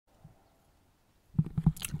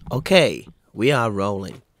Okay, we are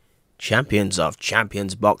rolling. Champions of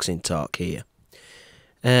Champions Boxing Talk here.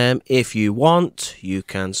 If you want, you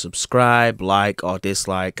can subscribe, like or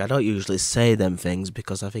dislike. I don't usually say them things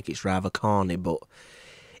because I think it's rather corny, but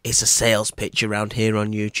it's a sales pitch around here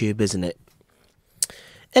on YouTube, isn't it?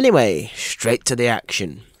 Anyway, straight to the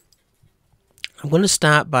action. I'm going to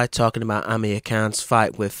start by talking about Amir Khan's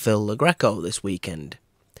fight with Phil LaGreco this weekend.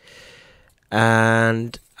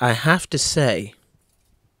 And I have to say,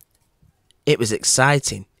 it was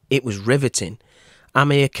exciting. It was riveting.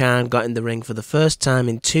 Amir Khan got in the ring for the first time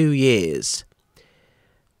in 2 years.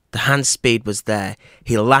 The hand speed was there.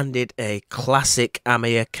 He landed a classic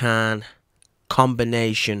Amir Khan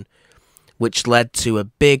combination, which led to a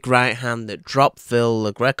big right hand that dropped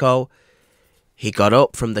Phil LaGreco. He got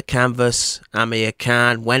up from the canvas. Amir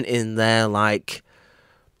Khan went in there like,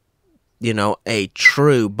 a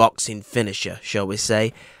true boxing finisher, shall we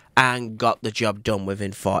say, and got the job done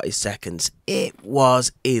within 40 seconds. It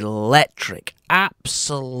was electric.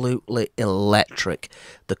 Absolutely electric.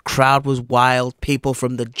 The crowd was wild. People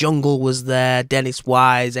from the jungle was there. Dennis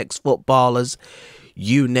Wise, ex-footballers,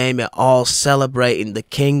 you name it, all celebrating. The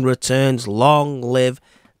King returns. Long live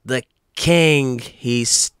the King. He's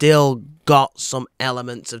still got some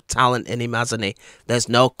elements of talent in him, hasn't he? There's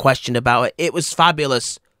no question about it. It was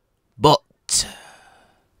fabulous. But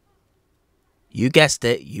you guessed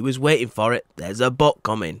it, you was waiting for it. There's a but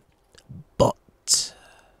coming. But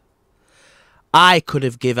I could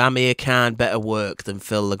have given Amir Khan better work than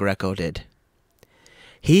Phil LaGreco did.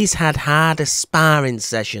 He's had harder sparring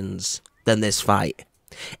sessions than this fight.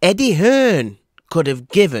 Eddie Hearn could have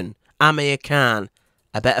given Amir Khan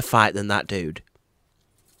a better fight than that dude.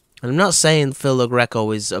 And I'm not saying Phil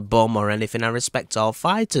LaGreco is a bum or anything. I respect all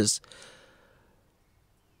fighters.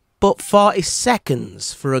 But 40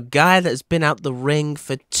 seconds for a guy that's been out the ring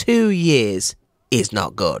for 2 years is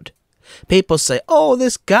not good. People say, oh,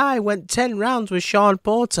 this guy went 10 rounds with Sean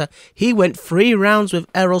Porter. He went 3 rounds with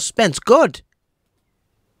Errol Spence. Good.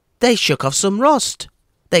 They shook off some rust.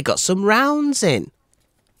 They got some rounds in.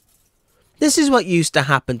 This is what used to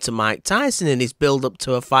happen to Mike Tyson in his build-up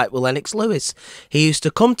to a fight with Lennox Lewis. He used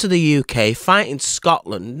to come to the UK, fight in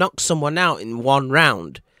Scotland, knock someone out in 1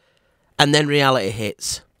 round, and then reality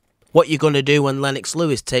hits. What you going to do when Lennox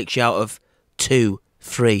Lewis takes you out of 2,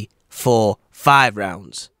 3, 4, 5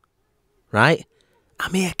 rounds? Right?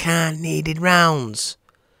 Amir Khan needed rounds.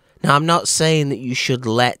 Now, I'm not saying that you should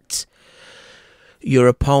let your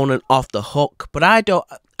opponent off the hook, but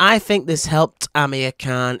I think this helped Amir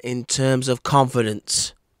Khan in terms of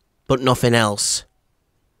confidence, but nothing else.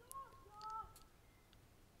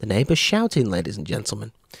 The neighbour's shouting, ladies and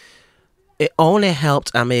gentlemen. It only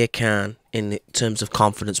helped Amir Khan in terms of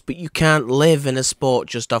confidence, but you can't live in a sport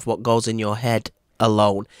just off what goes in your head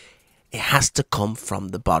alone. It has to come from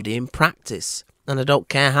the body in practice. And I don't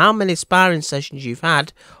care how many sparring sessions you've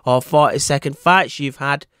had or 40-second fights you've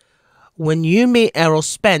had. When you meet Errol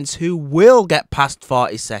Spence, who will get past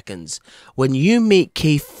 40 seconds. When you meet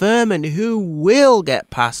Keith Thurman, who will get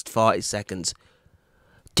past 40 seconds.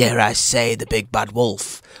 Dare I say the big bad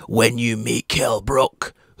wolf. When you meet Kell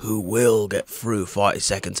Brook, who will get through 40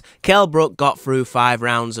 seconds. Kell Brook got through 5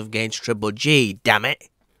 rounds against Triple G, damn it.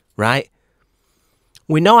 Right?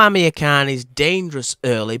 We know Amir Khan is dangerous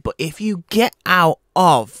early, but if you get out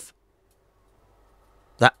of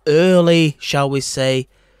that early, shall we say,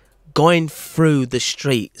 going through the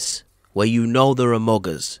streets where you know there are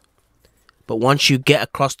muggers, but once you get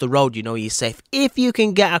across the road, you know you're safe. If you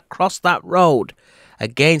can get across that road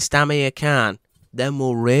against Amir Khan, then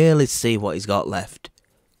we'll really see what he's got left.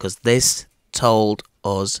 Because this told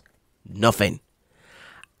us nothing.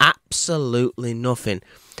 Absolutely nothing.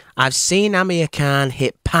 I've seen Amir Khan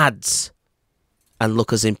hit pads and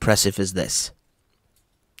look as impressive as this.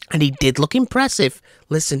 And he did look impressive.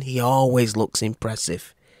 Listen, he always looks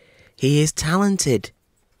impressive. He is talented.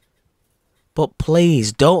 But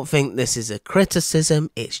please don't think this is a criticism.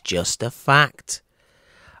 It's just a fact.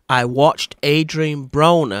 I watched Adrian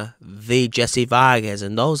Broner v Jesse Vargas,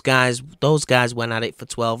 and those guys went at it for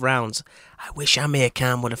 12 rounds. I wish Amir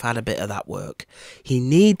Khan would have had a bit of that work. He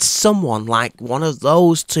needs someone like one of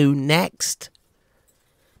those two next.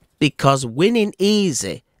 Because winning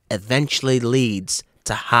easy eventually leads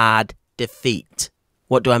to hard defeat.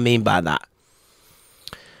 What do I mean by that?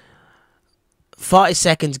 40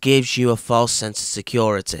 seconds gives you a false sense of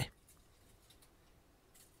security.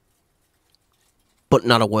 But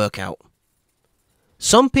not a workout.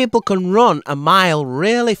 Some people can run a mile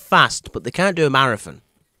really fast, but they can't do a marathon.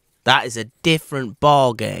 That is a different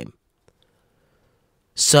ball game.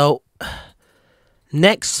 So,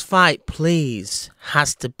 next fight, please,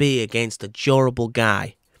 has to be against a durable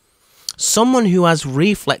guy. Someone who has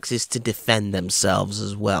reflexes to defend themselves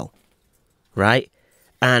as well, right?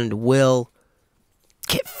 And will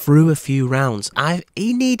get through a few rounds.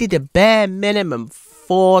 He needed a bare minimum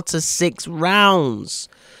 4 to 6 rounds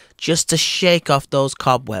just to shake off those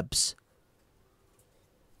cobwebs.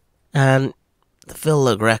 And Phil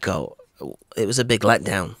LaGreco, it was a big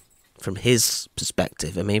letdown from his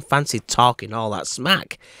perspective. I mean, fancy talking all that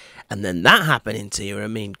smack and then that happening to you. I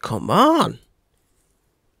mean, come on.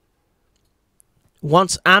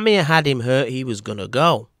 Once Amir had him hurt, he was going to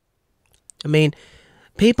go. I mean,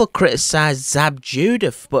 people criticised Zab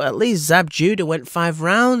Judah, but at least Zab Judah went 5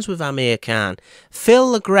 rounds with Amir Khan.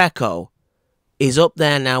 Phil LaGreco is up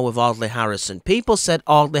there now with Audley Harrison. People said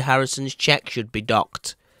Audley Harrison's check should be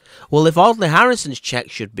docked. Well, if Audley Harrison's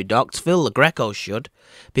check should be docked, Phil LaGreco should,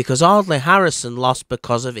 because Audley Harrison lost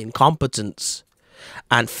because of incompetence.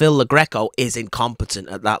 And Phil LaGreco is incompetent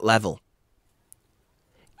at that level.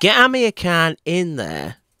 Get Amir Khan in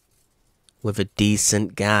there with a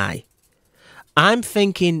decent guy. I'm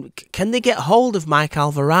thinking, can they get hold of Mike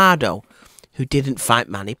Alvarado, who didn't fight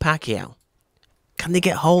Manny Pacquiao? Can they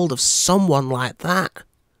get hold of someone like that?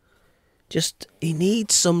 Just, he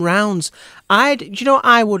needs some rounds. Do you know what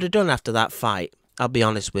I would have done after that fight? I'll be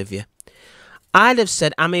honest with you. I'd have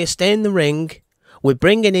said, Amir, stay in the ring. We're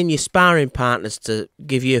bringing in your sparring partners to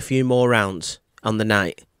give you a few more rounds on the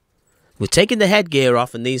night. We're taking the headgear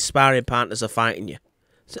off and these sparring partners are fighting you.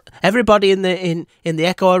 So everybody in the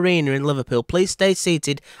Echo Arena in Liverpool, please stay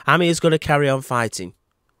seated. Amir's going to carry on fighting.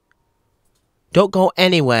 Don't go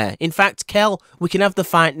anywhere. In fact, Kel, we can have the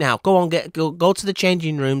fight now. Go on, go to the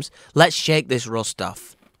changing rooms. Let's shake this rust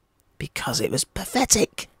off. Because it was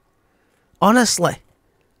pathetic. Honestly.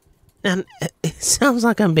 And it sounds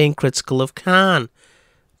like I'm being critical of Khan.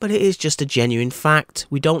 But it is just a genuine fact.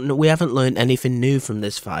 We haven't learned anything new from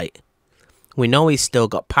this fight. We know he's still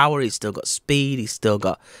got power, he's still got speed, he's still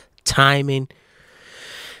got timing.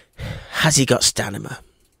 Has he got stamina?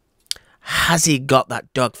 Has he got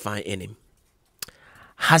that dogfight in him?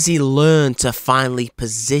 Has he learned to finally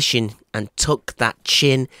position and tuck that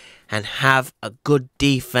chin and have a good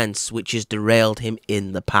defense which has derailed him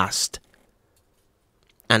in the past?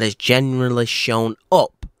 And has generally shown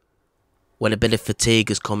up when a bit of fatigue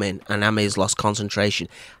has come in and Amir's lost concentration.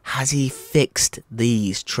 Has he fixed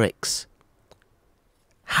these tricks?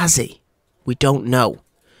 Has he? We don't know.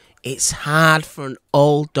 It's hard for an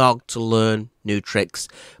old dog to learn new tricks,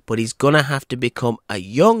 but he's going to have to become a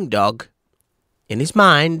young dog in his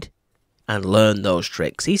mind and learn those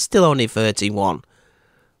tricks. He's still only 31,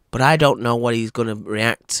 but I don't know what he's going to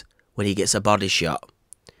react when he gets a body shot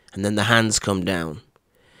and then the hands come down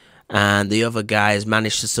and the other guy has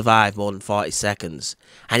managed to survive more than 40 seconds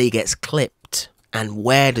and he gets clipped. And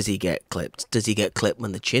where does he get clipped? Does he get clipped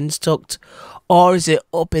when the chin's tucked? Or is it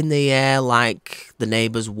up in the air like the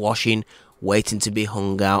neighbour's washing, waiting to be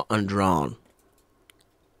hung out and drawn?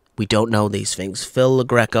 We don't know these things. Phil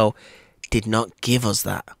LaGreco did not give us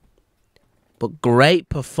that. But great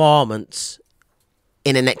performance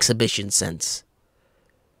in an exhibition sense.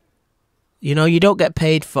 You know, you don't get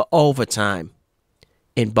paid for overtime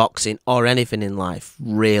in boxing or anything in life,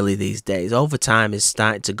 really, these days. Overtime is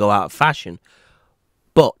starting to go out of fashion.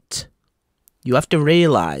 But you have to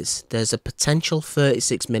realise there's a potential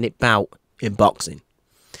 36-minute bout in boxing.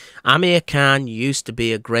 Amir Khan used to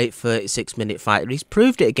be a great 36-minute fighter. He's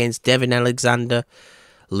proved it against Devin Alexander,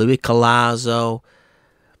 Louis Collazo,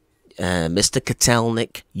 Mr.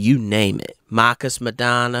 Kotelnik, you name it. Marcus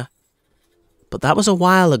Madana. But that was a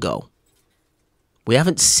while ago. We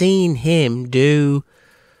haven't seen him do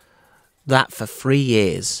that for 3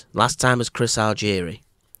 years. Last time was Chris Algieri.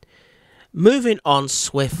 Moving on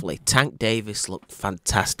swiftly, Tank Davis looked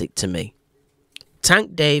fantastic to me.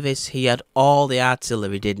 Tank Davis, he had all the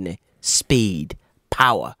artillery, didn't he? Speed,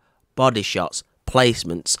 power, body shots,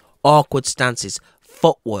 placements, awkward stances,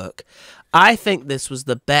 footwork. I think this was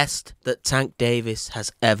the best that Tank Davis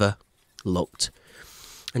has ever looked.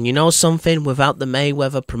 And you know something? Without the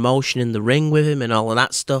Mayweather promotion in the ring with him and all of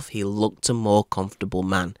that stuff, he looked a more comfortable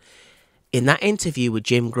man. In that interview with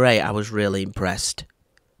Jim Gray, I was really impressed.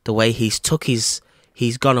 The way he's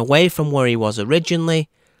gone away from where he was originally,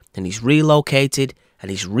 and he's relocated, and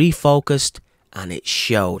he's refocused, and it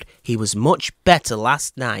showed. He was much better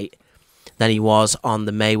last night than he was on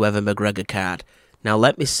the Mayweather-McGregor card. Now,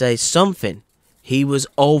 let me say something. He was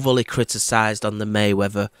overly criticised on the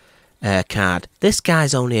Mayweather card. This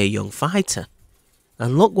guy's only a young fighter.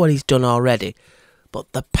 And look what he's done already.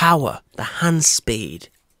 But the power, the hand speed,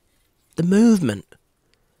 the movement.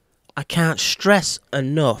 I can't stress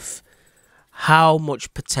enough how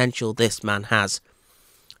much potential this man has.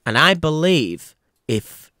 And I believe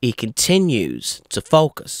if he continues to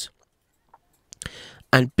focus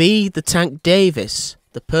and be the Tank Davis,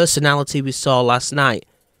 the personality we saw last night,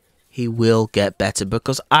 he will get better,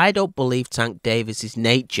 because I don't believe Tank Davis's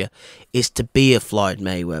nature is to be a Floyd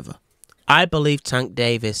Mayweather. I believe Tank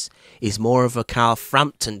Davis is more of a Carl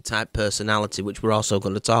Frampton type personality, which we're also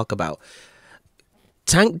going to talk about.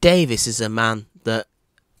 Tank Davis is a man that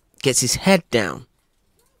gets his head down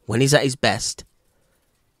when he's at his best,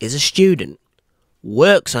 is a student,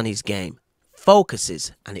 works on his game,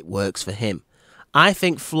 focuses, and it works for him. I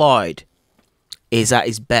think Floyd is at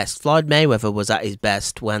his best. Floyd Mayweather was at his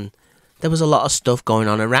best when there was a lot of stuff going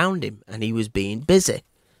on around him and he was being busy.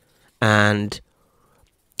 And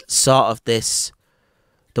sort of this,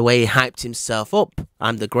 the way he hyped himself up,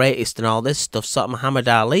 I'm the greatest and all this stuff, sort of Muhammad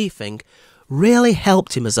Ali thing, really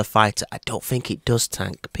helped him as a fighter. I don't think it does,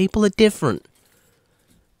 Tank. People are different.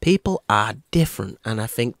 People are different. And I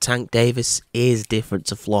think Tank Davis is different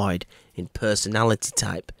to Floyd in personality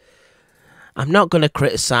type. I'm not going to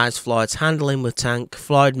criticise Floyd's handling with Tank.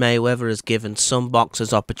 Floyd Mayweather has given some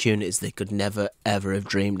boxers opportunities they could never ever have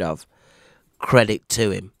dreamed of. Credit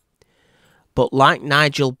to him. But like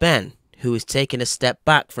Nigel Benn, who is taking a step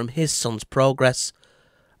back from his son's progress,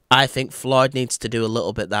 I think Floyd needs to do a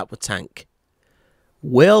little bit that with Tank.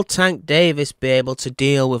 Will Tank Davis be able to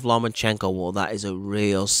deal with Lomachenko? Well, that is a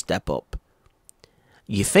real step up.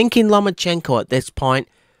 You're thinking Lomachenko at this point,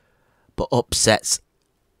 but upsets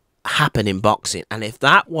happen in boxing. And if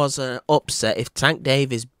that was an upset, if Tank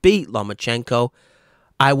Davis beat Lomachenko,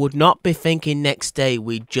 I would not be thinking next day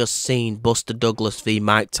we'd just seen Buster Douglas v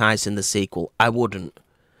Mike Tyson, the sequel. I wouldn't.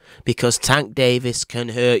 Because Tank Davis can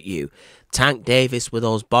hurt you. Tank Davis, with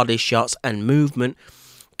those body shots and movement,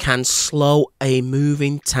 can slow a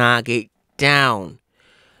moving target down.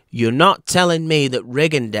 You're not telling me that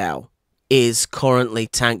Rigondeaux is currently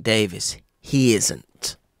Tank Davis. He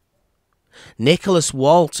isn't. Nicholas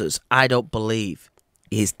Walters, I don't believe,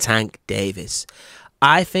 is Tank Davis.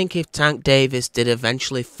 I think if Tank Davis did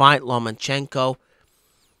eventually fight Lomachenko,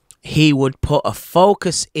 he would put a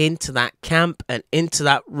focus into that camp and into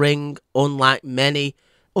that ring, unlike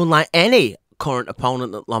any current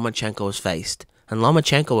opponent that Lomachenko has faced. And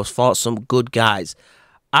Lomachenko has fought some good guys.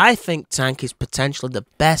 I think Tank is potentially the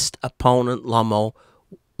best opponent Loma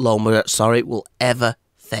will ever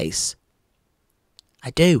face. I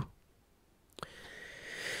do.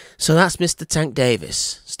 So that's Mr. Tank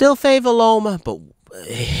Davis. Still favour Loma, but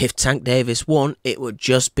if Tank Davis won, it would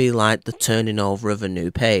just be like the turning over of a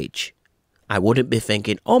new page. I wouldn't be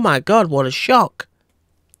thinking, oh my God, what a shock.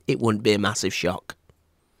 It wouldn't be a massive shock.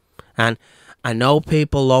 And I know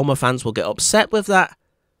people, Loma fans, will get upset with that.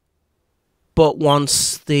 But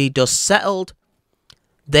once the dust settled,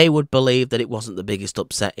 they would believe that it wasn't the biggest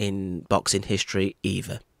upset in boxing history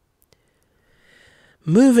either.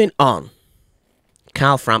 Moving on.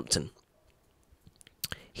 Carl Frampton.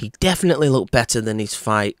 He definitely looked better than his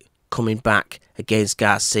fight coming back against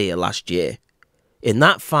Garcia last year. In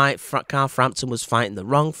that fight, Carl Frampton was fighting the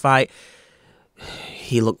wrong fight.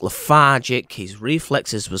 He looked lethargic, his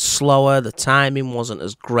reflexes were slower, the timing wasn't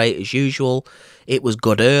as great as usual. It was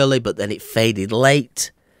good early, but then it faded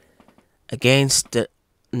late. Against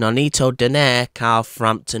Nonito Donaire, Carl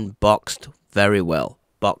Frampton boxed very well.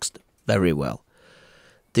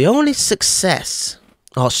 The only success,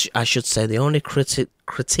 or I should say the only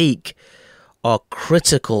critique or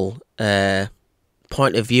critical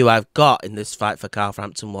point of view I've got in this fight for Carl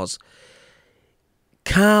Frampton was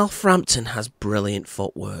Carl Frampton has brilliant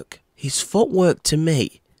footwork. His footwork, to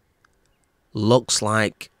me, looks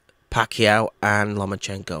like Pacquiao and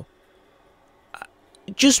Lomachenko.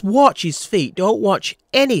 Just watch his feet. Don't watch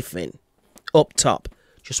anything up top.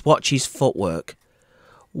 Just watch his footwork.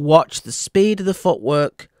 Watch the speed of the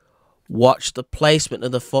footwork. Watch the placement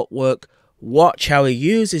of the footwork. Watch how he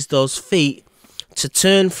uses those feet to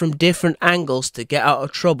turn from different angles to get out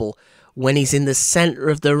of trouble when he's in the center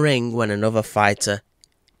of the ring when another fighter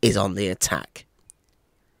is on the attack.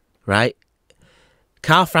 Right?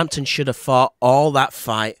 Carl Frampton should have fought all that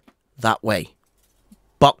fight that way.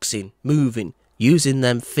 Boxing, moving, using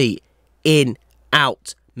them feet, in,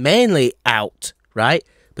 out, mainly out, right?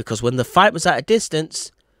 Because when the fight was at a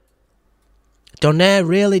distance, Donaire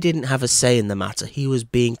really didn't have a say in the matter. He was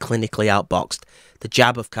being clinically outboxed. The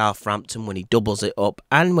jab of Carl Frampton, when he doubles it up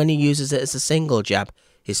and when he uses it as a single jab,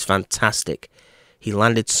 is fantastic. He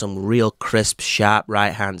landed some real crisp, sharp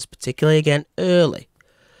right hands, particularly again early.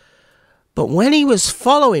 But when he was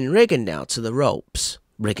following Donaire to the ropes,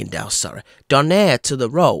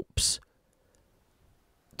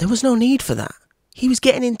 there was no need for that. He was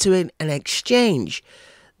getting into an exchange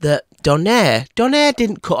that Donaire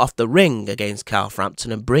didn't cut off the ring against Carl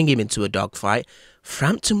Frampton and bring him into a dogfight.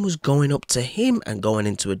 Frampton was going up to him and going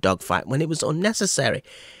into a dogfight when it was unnecessary.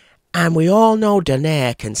 And we all know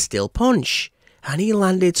Donaire can still punch. And he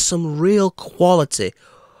landed some real quality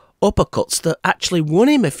uppercuts that actually won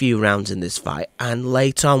him a few rounds in this fight. And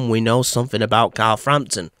late on, we know something about Carl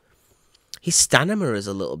Frampton. His stamina is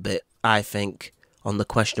a little bit, I think, on the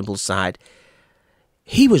questionable side.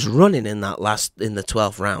 He was running in the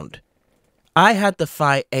 12th round. I had the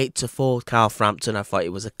fight 8-4 Carl Frampton. I thought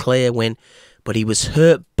it was a clear win, but he was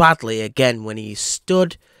hurt badly again when he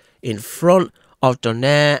stood in front of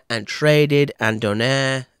Donaire and traded, and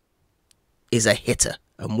Donaire is a hitter.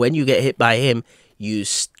 And when you get hit by him, you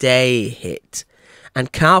stay hit.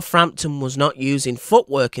 And Carl Frampton was not using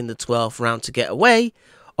footwork in the 12th round to get away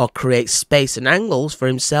or create space and angles for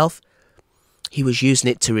himself. He was using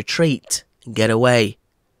it to retreat and get away.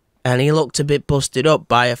 And he looked a bit busted up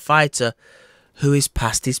by a fighter who is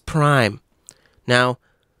past his prime. Now,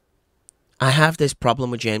 I have this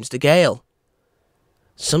problem with James DeGale.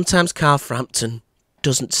 Sometimes Carl Frampton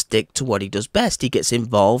doesn't stick to what he does best. He gets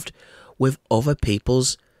involved with other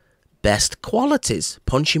people's best qualities.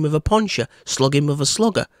 Punch him with a puncher, slug him with a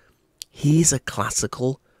slugger. He's a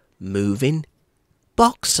classical moving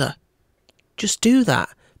boxer. Just do that.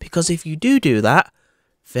 Because if you do that,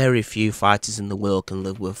 very few fighters in the world can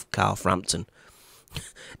live with Carl Frampton.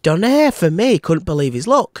 Donaire, for me, couldn't believe his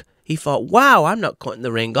luck. He thought, wow, I'm not cutting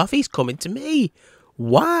the ring off. He's coming to me.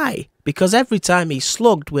 Why? Because every time he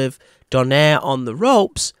slugged with Donaire on the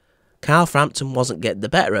ropes, Carl Frampton wasn't getting the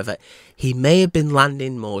better of it. He may have been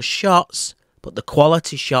landing more shots, but the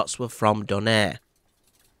quality shots were from Donaire.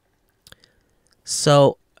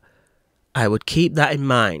 So, I would keep that in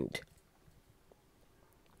mind.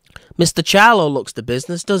 Mr. Charlo looks the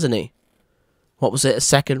business, doesn't he? What was it, a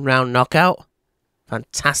second round knockout?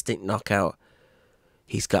 Fantastic knockout.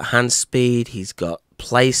 He's got hand speed, he's got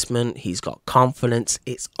placement, he's got confidence.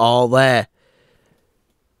 It's all there.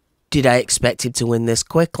 Did I expect him to win this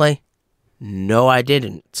quickly? No, I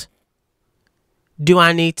didn't. Do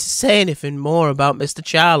I need to say anything more about Mr.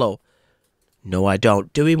 Charlo? No, I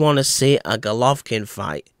don't. Do we want to see a Golovkin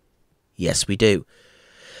fight? Yes, we do.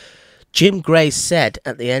 Jim Gray said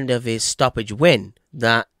at the end of his stoppage win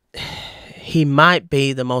that he might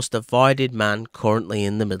be the most avoided man currently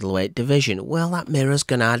in the middleweight division. Well, that mirrors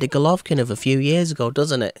Gennady Golovkin of a few years ago,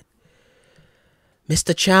 doesn't it?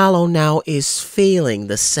 Mr. Charlo now is feeling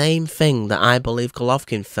the same thing that I believe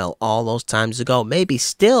Golovkin felt all those times ago. Maybe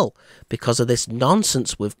still, because of this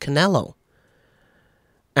nonsense with Canelo.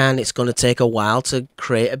 And it's going to take a while to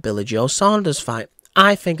create a Billy Joe Saunders fight.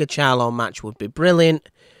 I think a Charlo match would be brilliant.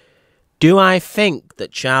 Do I think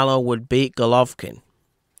that Charlo would beat Golovkin?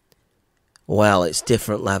 Well, it's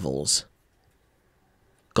different levels.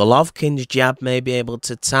 Golovkin's jab may be able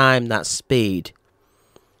to time that speed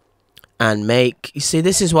and make... You see,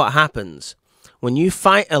 this is what happens. When you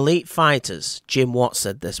fight elite fighters, Jim Watt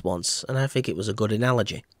said this once, and I think it was a good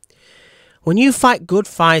analogy. When you fight good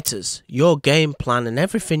fighters, your game plan and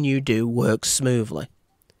everything you do works smoothly.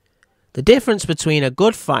 The difference between a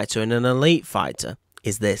good fighter and an elite fighter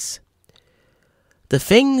is this. The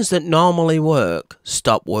things that normally work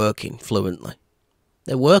stop working fluently.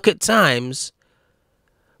 They work at times,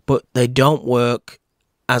 but they don't work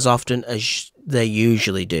as often as they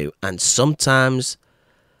usually do. And sometimes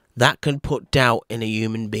that can put doubt in a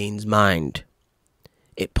human being's mind.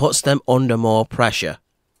 It puts them under more pressure.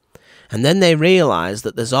 And then they realise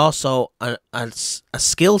that there's also a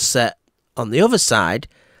skill set on the other side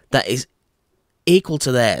that is equal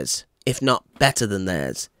to theirs, if not better than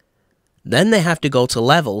theirs. Then they have to go to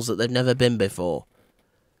levels that they've never been before.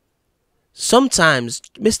 Sometimes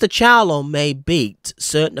Mr. Charlo may beat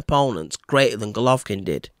certain opponents greater than Golovkin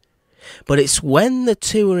did. But it's when the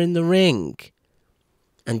two are in the ring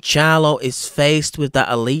and Charlo is faced with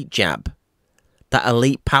that elite jab, that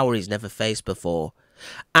elite power he's never faced before.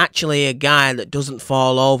 Actually a guy that doesn't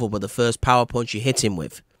fall over with the first power punch you hit him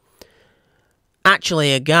with.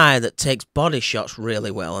 Actually a guy that takes body shots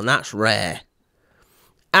really well, and that's rare.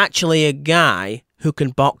 Actually a guy who can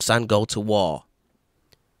box and go to war.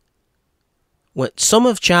 When some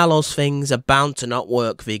of Charlo's things are bound to not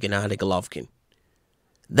work for Gennady Golovkin.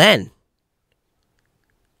 Then,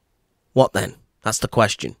 what then? That's the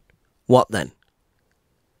question. What then?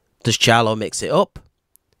 Does Charlo mix it up?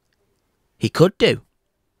 He could do.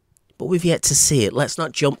 But we've yet to see it. Let's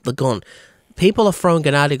not jump the gun. People are throwing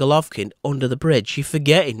Gennady Golovkin under the bridge. You're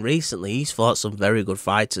forgetting recently he's fought some very good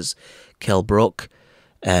fighters. Kell Brook,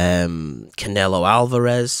 Canelo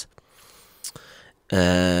Alvarez.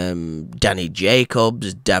 Danny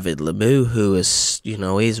Jacobs, David Lemieux, who is,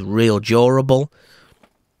 is real durable.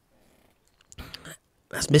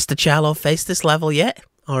 Has Mr. Charlo faced this level yet?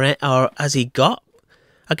 Or has he got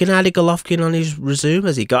a Gennady Golovkin on his resume?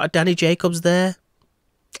 Has he got a Danny Jacobs there?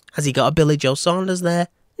 Has he got a Billy Joe Saunders there?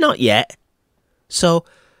 Not yet. So,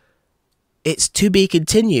 it's to be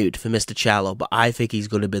continued for Mr. Charlo, but I think he's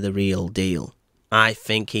going to be the real deal. I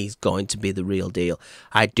think he's going to be the real deal.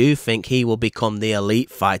 I do think he will become the elite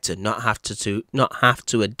fighter, not have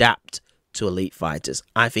to adapt to elite fighters.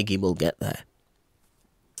 I think he will get there.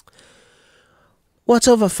 What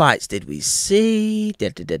other fights did we see?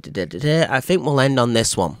 I think we'll end on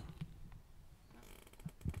this one,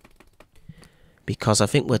 because I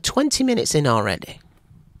think we're 20 minutes in already.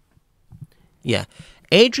 Yeah.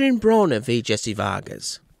 Adrian Broner v Jesse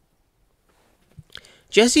Vargas.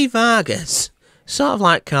 Jesse Vargas, sort of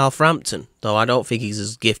like Carl Frampton, though I don't think he's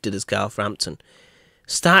as gifted as Carl Frampton.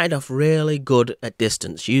 Started off really good at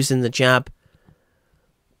distance, using the jab,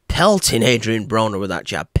 pelting Adrian Broner with that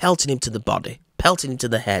jab, pelting him to the body, pelting him to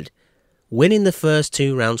the head, winning the first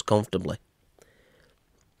 2 rounds comfortably.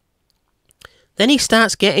 Then he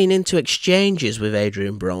starts getting into exchanges with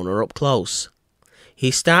Adrian Broner up close. He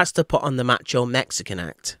starts to put on the macho Mexican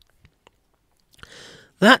act.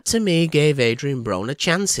 That to me gave Adrian Broner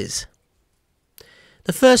chances.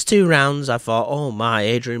 The first 2 rounds I thought, oh my,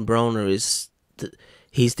 Adrian Broner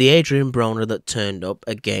he's the Adrian Broner that turned up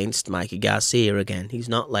against Mikey Garcia again. He's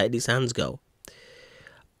not letting his hands go.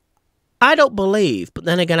 I don't believe, but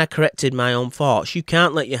then again I corrected my own thoughts. You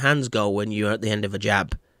can't let your hands go when you're at the end of a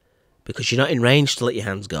jab, because you're not in range to let your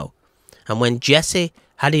hands go. And when Jesse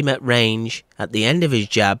had him at range at the end of his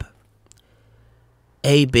jab,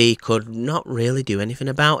 AB could not really do anything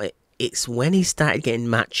about it. It's when he started getting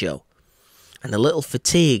macho and a little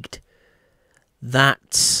fatigued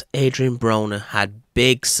that Adrian Broner had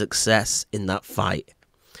big success in that fight.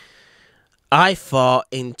 I thought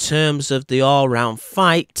in terms of the all-round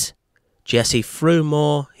fight, Jesse threw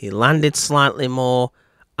more, he landed slightly more.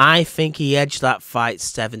 I think he edged that fight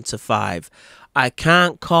 7-5. I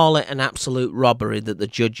can't call it an absolute robbery that the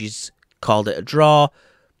judges called it a draw,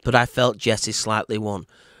 but I felt Jesse slightly won.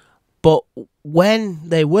 But when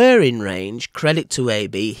they were in range, credit to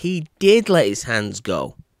AB, he did let his hands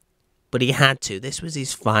go. But he had to. This was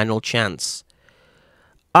his final chance.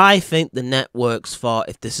 I think the networks thought,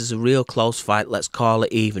 if this is a real close fight, let's call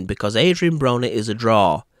it even, because Adrian Broner is a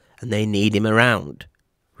draw, and they need him around,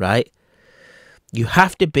 right? You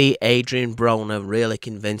have to beat Adrian Broner really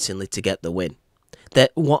convincingly to get the win.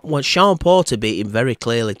 That what Sean Porter beat him very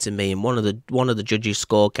clearly to me, and one of the judges'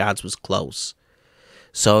 scorecards was close.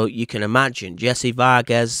 So you can imagine Jesse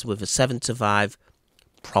Vargas with a 7-5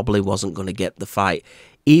 probably wasn't going to get the fight.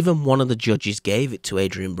 Even one of the judges gave it to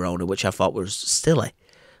Adrian Broner, which I thought was silly.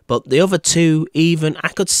 But the other 2, even I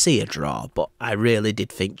could see a draw, but I really did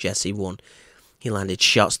think Jesse won. He landed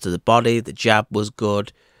shots to the body. The jab was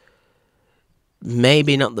good.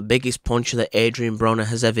 Maybe not the biggest puncher that Adrian Broner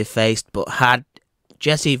has ever faced, but had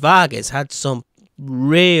Jesse Vargas had some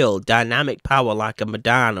real dynamic power like a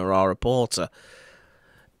Madonna or a Porter,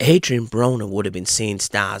 Adrian Broner would have been seeing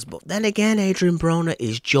stars. But then again, Adrian Broner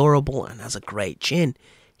is durable and has a great chin.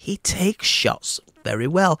 He takes shots very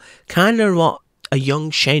well. Kind of what a young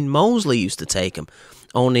Shane Mosley used to take him.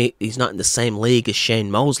 Only he's not in the same league as Shane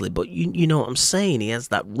Mosley, but you know what I'm saying. He has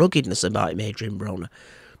that ruggedness about him, Adrian Broner.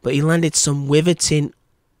 But he landed some riveting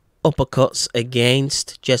uppercuts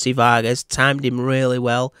against Jesse Vargas, timed him really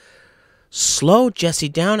well, slowed Jesse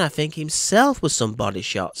down, I think, himself with some body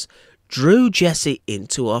shots, drew Jesse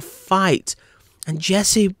into a fight, and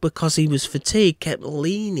Jesse, because he was fatigued, kept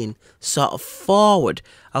leaning sort of forward,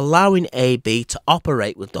 allowing AB to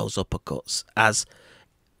operate with those uppercuts, as,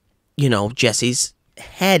 Jesse's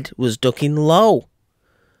head was ducking low.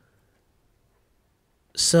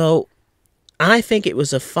 So, I think it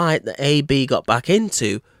was a fight that AB got back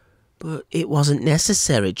into, but it wasn't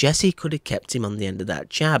necessary. Jesse could have kept him on the end of that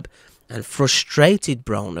jab and frustrated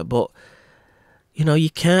Broner. But, you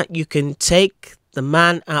can take the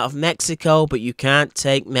man out of Mexico, but you can't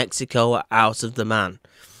take Mexico out of the man.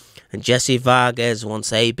 And Jesse Vargas,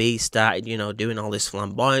 once AB started, doing all this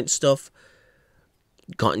flamboyant stuff,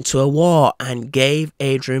 got into a war and gave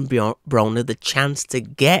Adrian Broner the chance to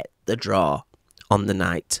get the draw on the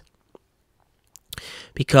night.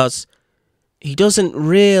 Because he doesn't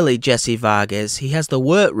really, Jesse Vargas, he has the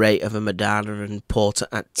work rate of a Madonna and Porter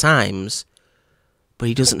at times, but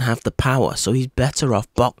he doesn't have the power, so he's better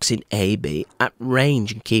off boxing AB at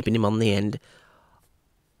range and keeping him on the end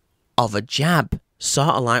of a jab, sort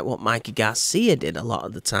of like what Mikey Garcia did a lot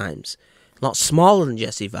of the times. A lot smaller than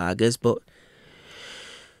Jesse Vargas, but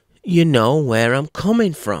You know where I'm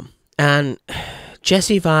coming from. And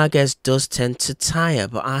Jesse Vargas does tend to tire,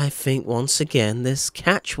 but I think once again this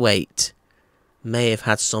catch weight may have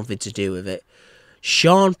had something to do with it.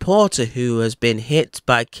 Sean Porter, who has been hit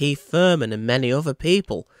by Keith Thurman and many other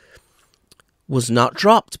people, was not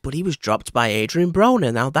dropped, but he was dropped by Adrian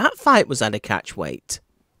Broner. Now that fight was at a catch weight.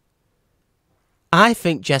 I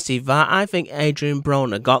think Adrian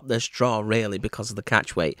Broner got this draw really because of the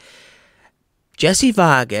catch weight. Jesse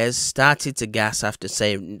Vargas started to gas after,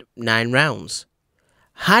 say, 9 rounds.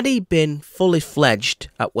 Had he been fully fledged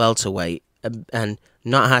at welterweight and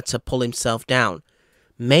not had to pull himself down,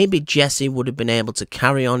 maybe Jesse would have been able to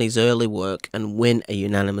carry on his early work and win a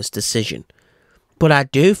unanimous decision. But I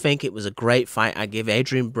do think it was a great fight. I give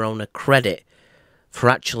Adrian Broner credit for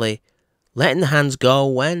actually letting the hands go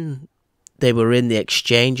when they were in the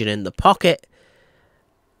exchange and in the pocket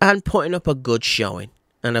and putting up a good showing.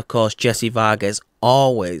 And of course, Jesse Vargas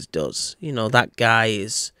always does. You know, that guy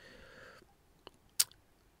is,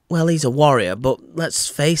 well, he's a warrior, but let's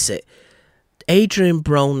face it, Adrian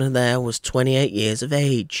Broner there was 28 years of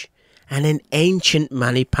age. And an ancient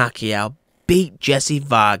Manny Pacquiao beat Jesse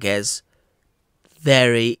Vargas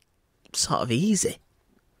very sort of easy.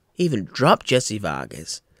 Even dropped Jesse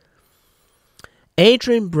Vargas.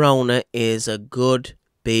 Adrian Broner is a good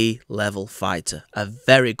B-level fighter. A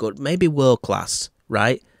very good, maybe world class,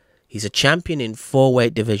 right? He's a champion in 4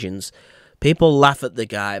 weight divisions. People laugh at the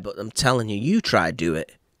guy, but I'm telling you, you try do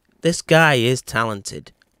it. This guy is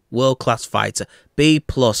talented. World-class fighter.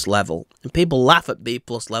 B-plus level. And people laugh at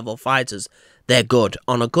B-plus level fighters. They're good.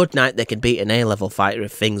 On a good night, they can beat an A-level fighter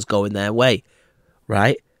if things go in their way.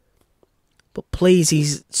 Right? But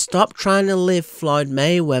please, stop trying to live Floyd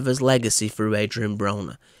Mayweather's legacy through Adrian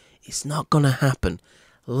Broner. It's not going to happen.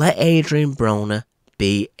 Let Adrian Broner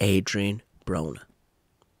be Adrian Broner.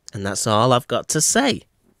 And that's all I've got to say.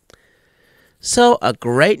 So, a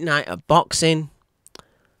great night of boxing.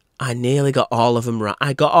 I nearly got all of them right.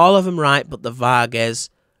 I got all of them right, but the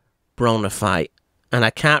Vargas-Broner fight. And I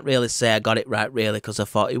can't really say I got it right, really, because I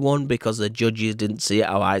thought he won because the judges didn't see it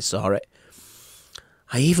how I saw it.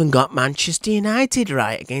 I even got Manchester United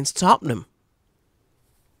right against Tottenham.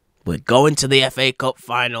 We're going to the FA Cup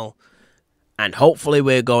final, and hopefully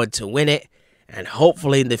we're going to win it, and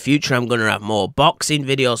hopefully in the future I'm going to have more boxing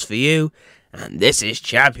videos for you, and this is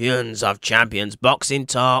Champions of Champions Boxing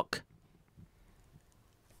Talk.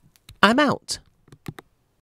 I'm out.